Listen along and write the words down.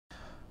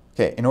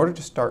Okay, in order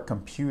to start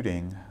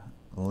computing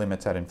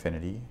limits at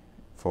infinity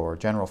for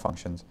general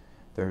functions,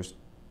 there's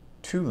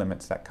two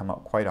limits that come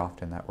up quite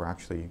often that we're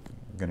actually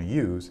going to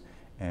use,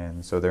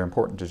 and so they're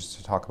important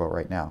to talk about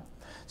right now.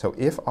 So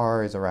if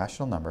r is a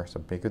rational number, so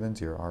bigger than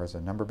 0, r is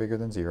a number bigger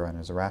than 0 and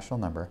is a rational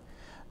number,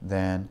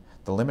 then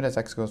the limit as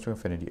x goes to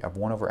infinity of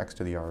 1 over x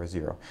to the r is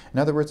 0. In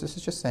other words, this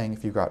is just saying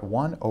if you've got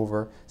 1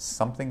 over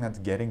something that's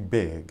getting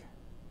big,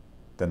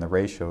 then the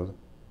ratio's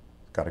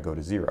got to go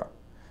to 0.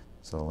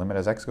 So the limit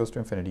as x goes to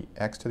infinity,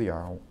 x to the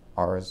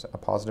r is a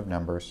positive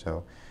number,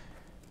 so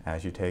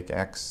as you take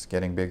x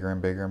getting bigger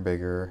and bigger and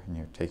bigger, and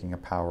you're taking a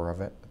power of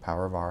it, the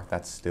power of r,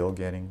 that's still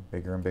getting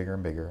bigger and bigger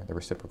and bigger. The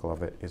reciprocal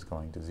of it is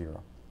going to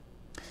 0.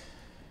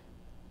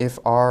 If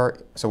r,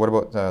 so what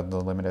about the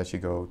limit as you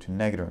go to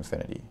negative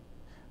infinity?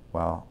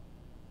 Well,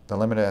 the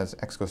limit as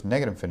x goes to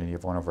negative infinity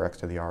of 1 over x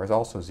to the r is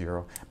also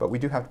 0, but we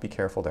do have to be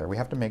careful there. We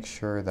have to make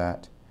sure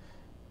that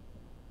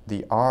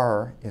the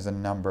r is a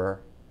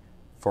number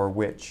for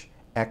which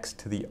x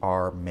to the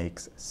r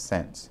makes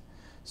sense.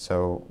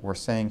 So we're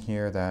saying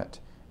here that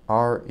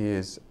r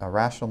is a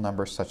rational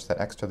number such that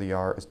x to the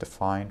r is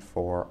defined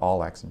for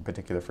all x, in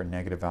particular for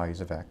negative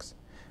values of x,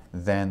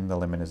 then the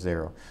limit is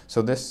 0.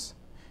 So this,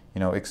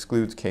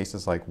 excludes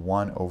cases like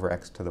 1 over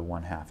x to the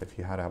 1/2. If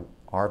you had a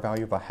r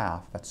value of a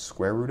half, that's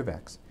square root of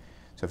x.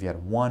 So if you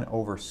had 1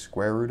 over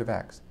square root of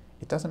x,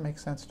 it doesn't make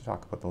sense to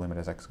talk about the limit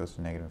as x goes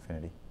to negative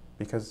infinity,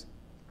 because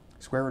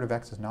square root of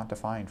x is not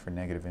defined for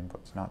negative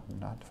inputs,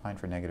 not defined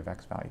for negative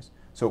x values.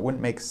 So it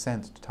wouldn't make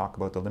sense to talk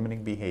about the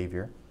limiting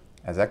behavior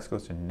as x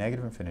goes to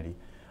negative infinity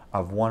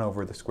of 1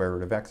 over the square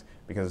root of x,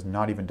 because it's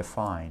not even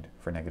defined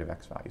for negative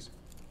x values.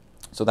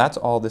 So that's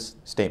all this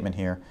statement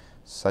here,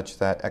 such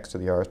that x to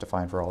the r is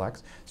defined for all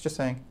x. It's just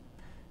saying,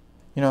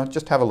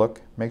 just have a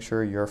look, make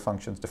sure your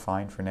function's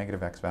defined for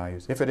negative x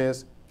values. If it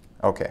is,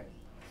 okay,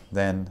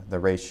 then the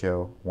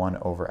ratio 1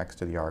 over x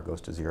to the r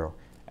goes to 0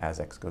 as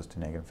x goes to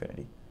negative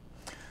infinity.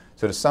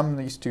 So to sum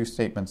these two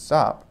statements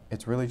up,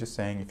 it's really just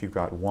saying if you've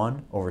got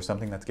 1 over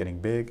something that's getting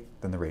big,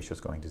 then the ratio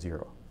is going to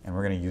 0. And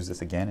we're going to use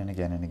this again and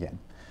again and again.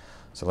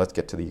 So let's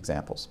get to the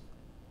examples.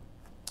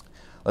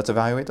 Let's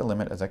evaluate the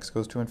limit as x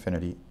goes to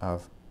infinity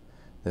of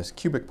this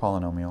cubic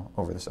polynomial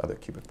over this other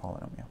cubic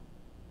polynomial.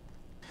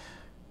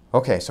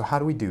 Okay, so how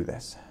do we do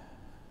this?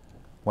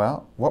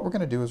 Well, what we're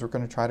going to do is we're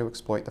going to try to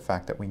exploit the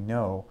fact that we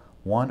know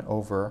 1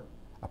 over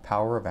a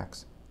power of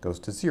x goes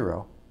to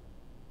 0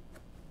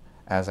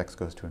 as x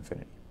goes to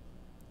infinity.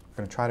 We're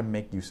going to try to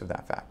make use of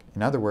that fact.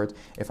 In other words,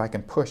 if I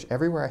can push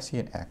everywhere I see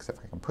an x, if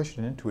I can push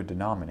it into a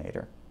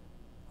denominator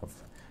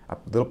of a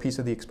little piece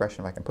of the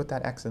expression, if I can put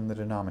that x in the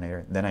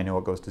denominator, then I know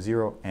it goes to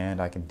 0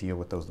 and I can deal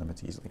with those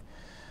limits easily.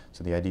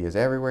 So the idea is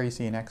everywhere you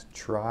see an x,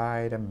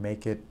 try to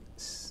make it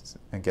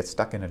get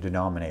stuck in a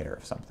denominator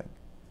of something.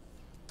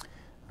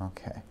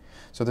 Okay,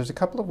 so there's a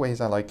couple of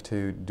ways I like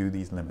to do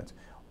these limits.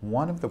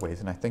 One of the ways,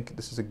 and I think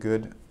this is a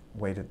good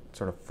way to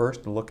sort of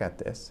first look at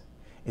this,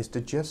 is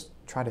to just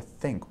try to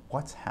think,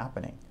 what's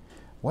happening?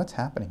 What's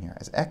happening here?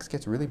 As x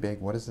gets really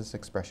big, what is this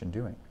expression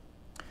doing?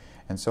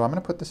 And so I'm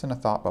going to put this in a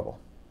thought bubble.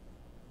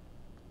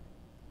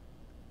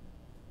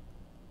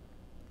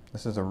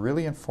 This is a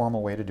really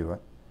informal way to do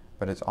it,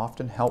 but it's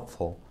often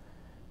helpful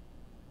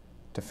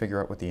to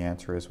figure out what the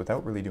answer is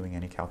without really doing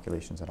any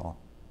calculations at all.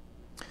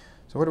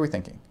 So what are we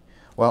thinking?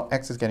 Well,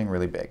 x is getting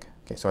really big.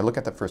 Okay, so I look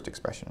at the first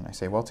expression and I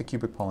say, well, it's a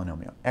cubic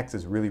polynomial. X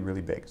is really,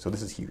 really big. So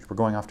this is huge. We're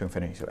going off to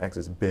infinity, so x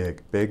is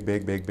big, big,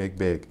 big, big, big,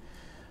 big.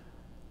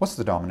 What's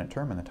the dominant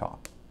term in the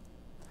top?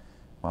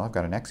 Well, I've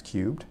got an x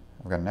cubed,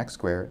 I've got an x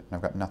squared, and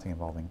I've got nothing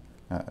involving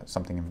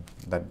something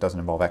that doesn't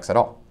involve x at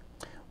all.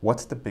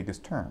 What's the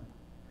biggest term?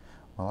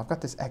 Well, I've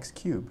got this x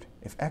cubed.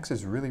 If x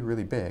is really,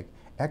 really big,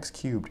 x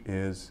cubed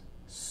is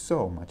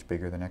so much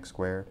bigger than x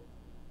squared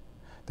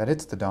that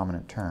it's the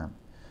dominant term.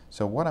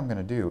 So what I'm going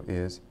to do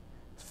is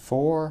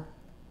for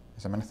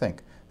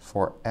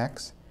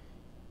x,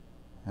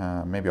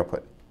 maybe I'll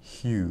put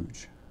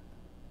huge,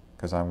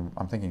 because I'm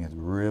thinking it's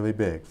really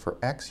big. For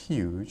x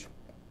huge,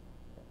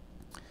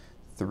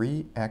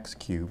 3x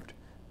cubed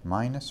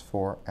minus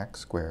 4x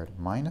squared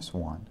minus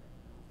 1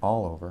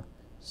 all over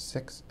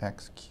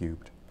 6x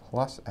cubed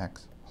plus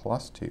x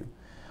plus 2.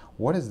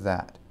 What is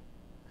that?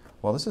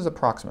 Well, this is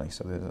approximately,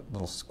 so there's a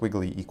little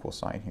squiggly equal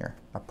sign here.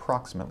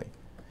 Approximately.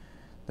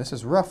 This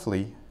is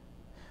roughly,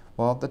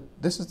 well,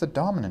 this is the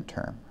dominant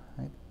term,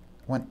 right?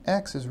 When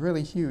x is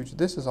really huge,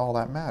 this is all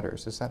that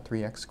matters, is that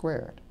 3x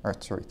squared, or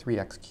sorry,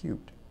 3x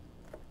cubed.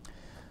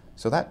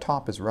 So that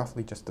top is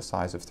roughly just the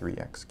size of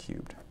 3x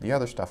cubed. The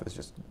other stuff is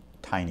just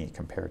tiny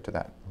compared to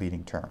that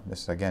leading term.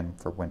 This is, again,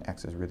 for when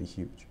x is really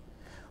huge.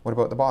 What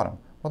about the bottom?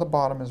 Well, the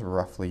bottom is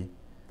roughly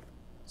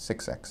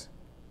 6x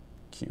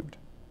cubed.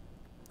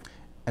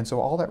 And so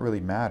all that really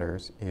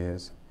matters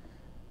is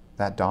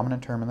that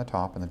dominant term in the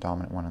top and the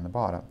dominant one in the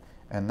bottom.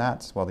 And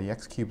that's, well, the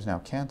x cubes now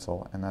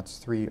cancel, and that's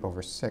 3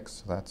 over 6,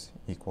 so that's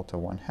equal to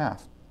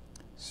 1/2.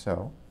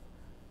 So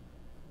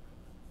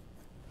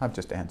I've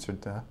just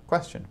answered the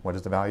question. What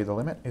is the value of the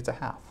limit? It's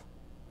 1/2.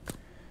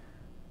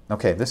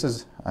 Okay, this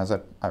is, as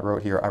I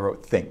wrote here, I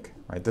wrote think,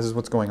 right? This is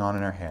what's going on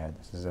in our head.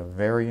 This is a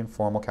very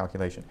informal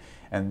calculation.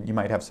 And you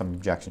might have some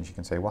objections. You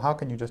can say, well, how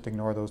can you just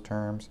ignore those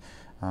terms?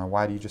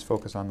 Why do you just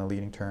focus on the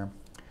leading term?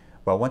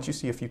 Well, once you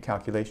see a few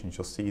calculations,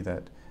 you'll see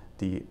that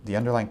the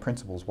underlying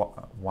principles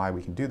why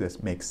we can do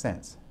this makes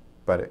sense.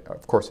 But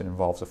of course, it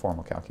involves a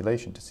formal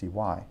calculation to see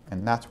why.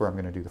 And that's where I'm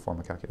going to do the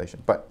formal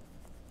calculation. But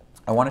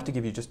I wanted to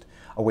give you just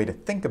a way to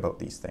think about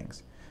these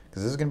things,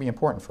 because this is going to be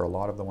important for a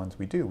lot of the ones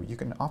we do. You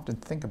can often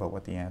think about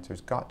what the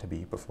answer's got to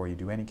be before you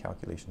do any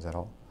calculations at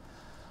all.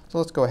 So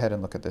let's go ahead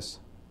and look at this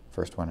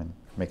first one and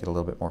make it a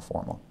little bit more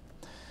formal.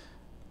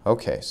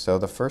 Okay, so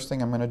the first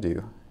thing I'm going to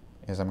do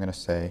is I'm going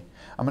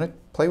to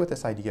play with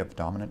this idea of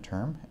dominant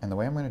term, and the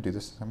way I'm going to do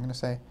this is I'm going to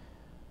say,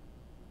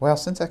 well,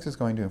 since x is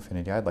going to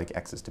infinity, I'd like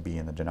x's to be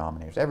in the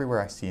denominators.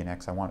 Everywhere I see an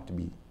x, I want it to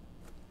be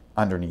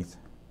underneath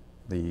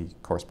the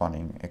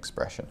corresponding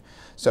expression.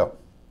 So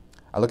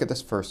I look at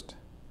this first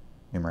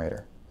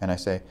numerator and I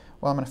say,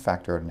 well, I'm going to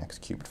factor out an x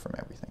cubed from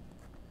everything.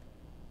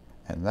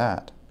 And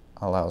that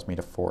allows me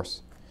to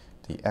force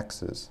the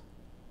x's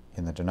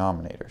in the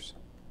denominators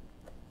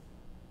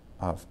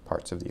of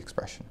parts of the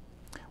expression.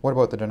 What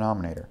about the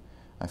denominator?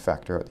 I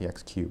factor out the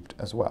x cubed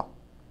as well.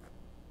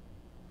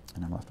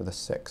 And I'm left with a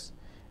 6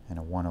 and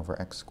a 1 over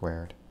x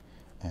squared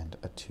and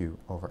a 2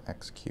 over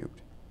x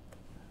cubed.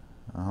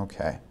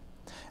 Okay.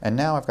 And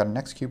now I've got an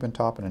x cube on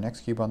top and an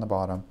x cube on the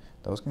bottom.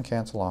 Those can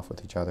cancel off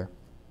with each other.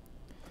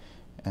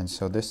 And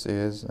so this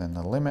is in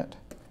the limit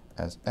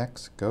as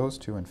x goes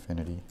to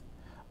infinity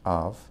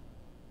of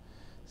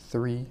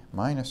 3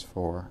 minus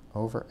 4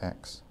 over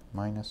x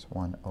minus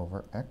 1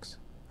 over x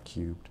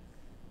cubed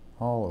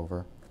all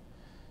over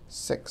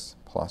 6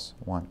 plus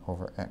 1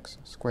 over x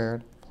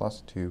squared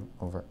plus 2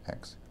 over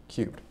x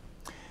cubed.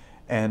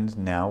 And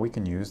now we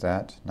can use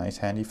that nice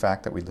handy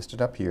fact that we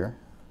listed up here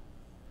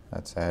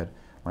that said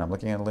when I'm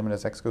looking at a limit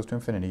as x goes to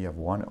infinity of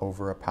 1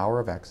 over a power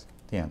of x,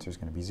 the answer is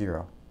going to be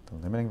 0. The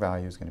limiting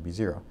value is going to be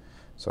 0.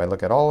 So I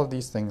look at all of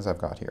these things I've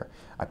got here.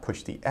 I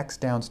push the x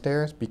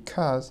downstairs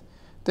because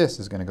this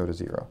is going to go to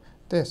 0.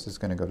 This is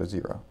going to go to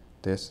 0.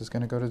 This is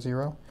going to go to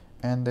 0.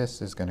 And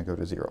this is going to go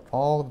to 0.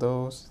 All of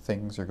those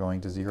things are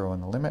going to 0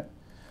 in the limit.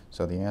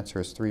 So the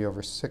answer is 3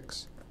 over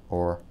 6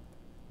 or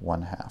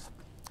 1/2.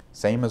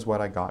 Same as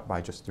what I got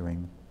by just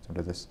doing sort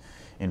of this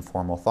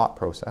informal thought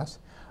process.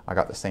 I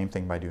got the same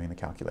thing by doing the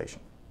calculation.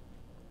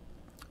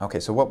 Okay,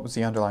 so what was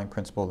the underlying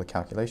principle of the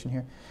calculation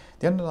here?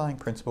 The underlying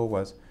principle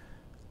was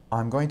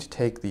I'm going to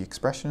take the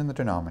expression in the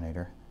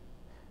denominator,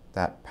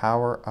 that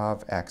power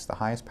of x, the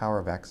highest power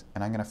of x,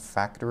 and I'm going to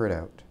factor it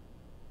out.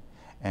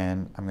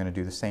 And I'm going to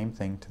do the same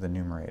thing to the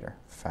numerator,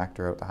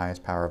 factor out the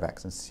highest power of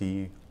x and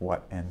see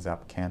what ends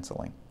up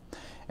canceling.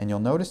 And you'll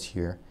notice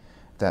here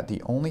that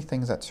the only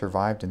things that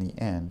survived in the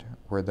end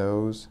were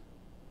those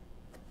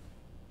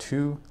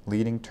two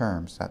leading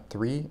terms, that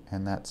 3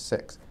 and that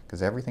 6,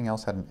 because everything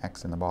else had an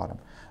x in the bottom.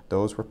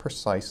 Those were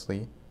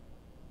precisely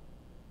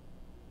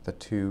the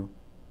two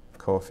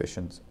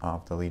coefficients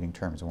of the leading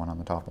terms, the one on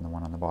the top and the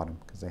one on the bottom,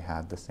 because they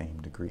had the same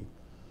degree.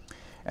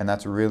 And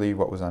that's really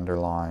what was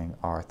underlying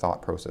our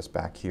thought process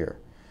back here.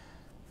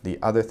 The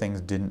other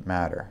things didn't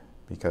matter,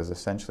 because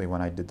essentially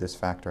when I did this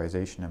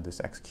factorization of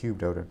this x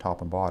cubed out of top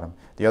and bottom,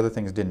 the other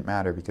things didn't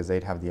matter because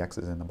they'd have the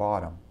x's in the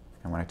bottom.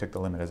 And when I took the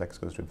limit as x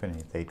goes to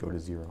infinity, they'd go to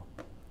 0.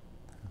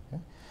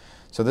 Okay?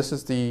 So this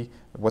is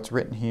what's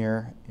written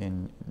here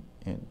in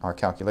our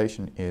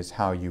calculation is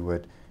how you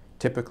would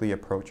typically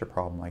approach a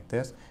problem like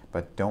this.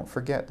 But don't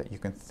forget that you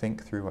can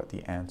think through what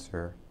the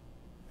answer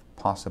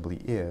possibly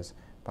is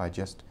by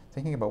just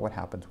thinking about what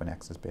happens when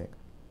x is big.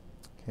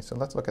 Okay, so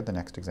let's look at the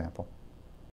next example.